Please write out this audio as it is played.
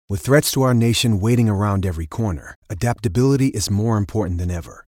With threats to our nation waiting around every corner, adaptability is more important than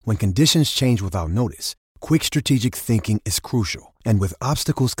ever. When conditions change without notice, quick strategic thinking is crucial. And with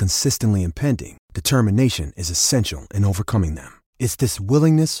obstacles consistently impending, determination is essential in overcoming them. It's this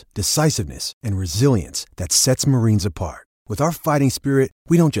willingness, decisiveness, and resilience that sets Marines apart. With our fighting spirit,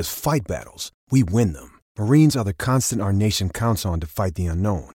 we don't just fight battles, we win them. Marines are the constant our nation counts on to fight the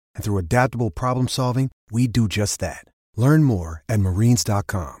unknown. And through adaptable problem solving, we do just that. Learn more at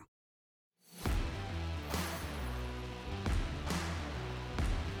marines.com.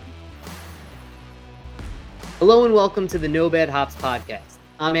 Hello and welcome to the No Bad Hops podcast.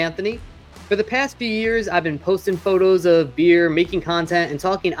 I'm Anthony. For the past few years, I've been posting photos of beer, making content, and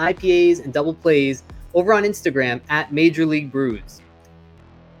talking IPAs and double plays over on Instagram at Major League Brews.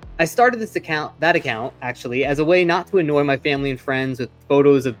 I started that account, as a way not to annoy my family and friends with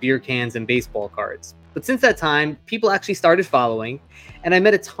photos of beer cans and baseball cards. But since that time, people actually started following, and I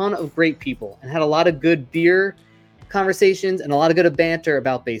met a ton of great people and had a lot of good beer conversations and a lot of good banter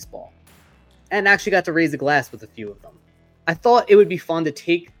about baseball. And actually got to raise a glass with a few of them. I thought it would be fun to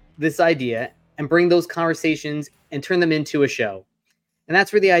take this idea and bring those conversations and turn them into a show. And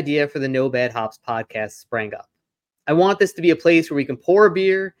that's where the idea for the No Bad Hops podcast sprang up. I want this to be a place where we can pour a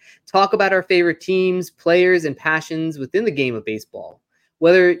beer, talk about our favorite teams, players, and passions within the game of baseball.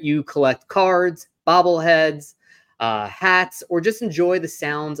 Whether you collect cards, bobbleheads, hats, or just enjoy the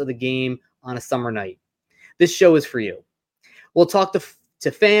sounds of the game on a summer night, this show is for you. We'll talk to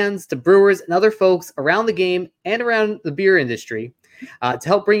fans, to brewers, and other folks around the game and around the beer industry to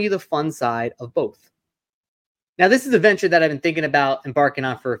help bring you the fun side of both. Now, this is a venture that I've been thinking about embarking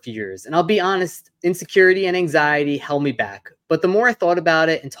on for a few years, and I'll be honest, insecurity and anxiety held me back. But the more I thought about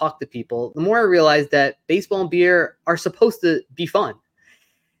it and talked to people, the more I realized that baseball and beer are supposed to be fun.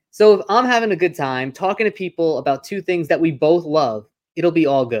 So if I'm having a good time talking to people about two things that we both love, it'll be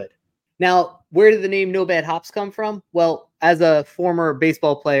all good. Now, where did the name No Bad Hops come from? Well, as a former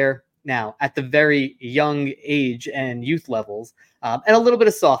baseball player, now at the very young age and youth levels, and a little bit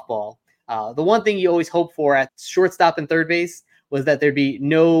of softball, the one thing you always hope for at shortstop and third base was that there'd be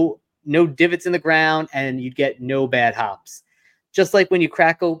no divots in the ground and you'd get no bad hops. Just like when you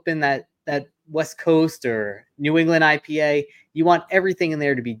crack open that West Coast or New England IPA, you want everything in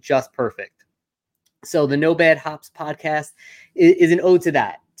there to be just perfect. So the No Bad Hops podcast is an ode to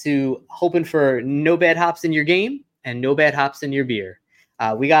that, to hoping for no bad hops in your game and no bad hops in your beer.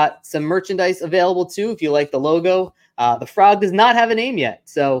 We got some merchandise available too if you like the logo. The frog does not have a name yet,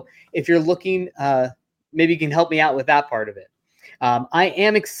 so if you're looking, maybe you can help me out with that part of it. I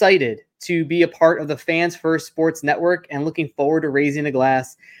am excited to be a part of the Fans First Sports Network and looking forward to raising a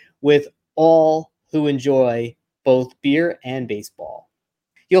glass with all who enjoy both beer and baseball.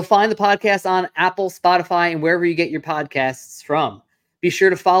 You'll find the podcast on Apple, Spotify, and wherever you get your podcasts from. Be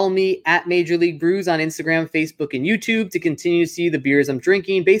sure to follow me at Major League Brews on Instagram, Facebook, and YouTube to continue to see the beers I'm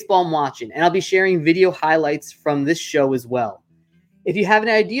drinking, baseball I'm watching, and I'll be sharing video highlights from this show as well. If you have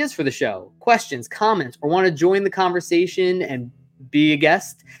any ideas for the show, questions, comments, or want to join the conversation and be a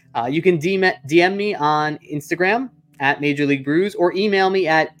guest, you can DM me on Instagram at Major League Brews or email me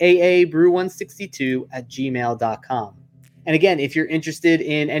at aabrew162@gmail.com. And again, if you're interested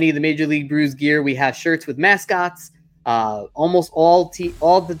in any of the Major League Brews gear, we have shirts with mascots. Almost all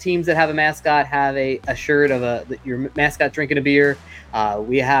the teams that have a mascot have a shirt of your mascot drinking a beer.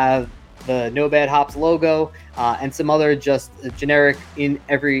 We have the No Bad Hops logo and some other just generic in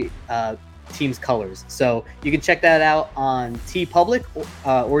every team's colors. So you can check that out on TeePublic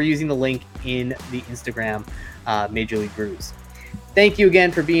or using the link in the Instagram Major League Brews. Thank you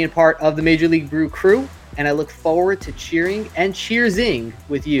again for being part of the Major League Brew crew, and I look forward to cheering and cheersing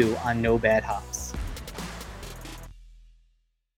with you on No Bad Hops.